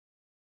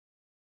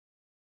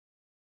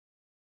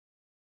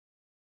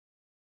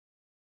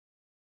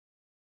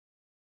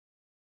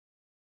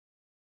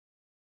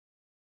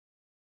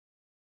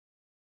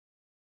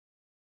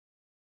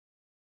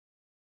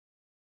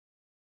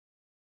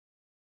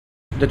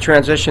The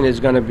transition is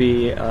going to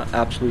be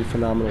absolutely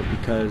phenomenal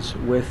because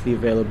with the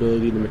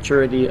availability, the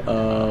maturity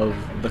of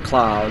the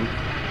cloud,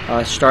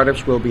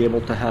 startups will be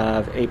able to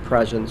have a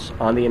presence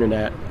on the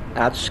internet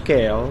at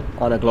scale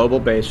on a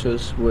global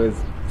basis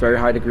with very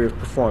high degree of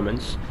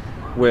performance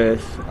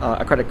with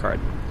a credit card.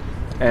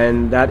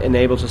 And that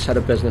enables a set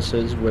of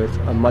businesses with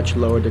a much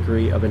lower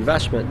degree of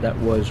investment that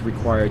was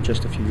required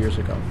just a few years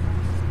ago.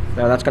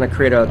 Now that's going to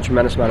create a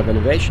tremendous amount of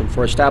innovation.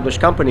 For established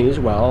companies,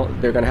 well,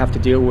 they're going to have to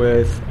deal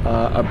with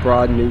a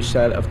broad new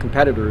set of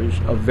competitors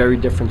of very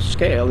different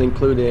scale,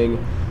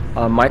 including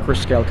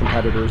micro-scale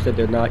competitors that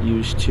they're not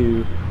used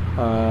to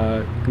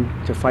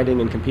fighting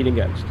and competing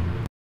against.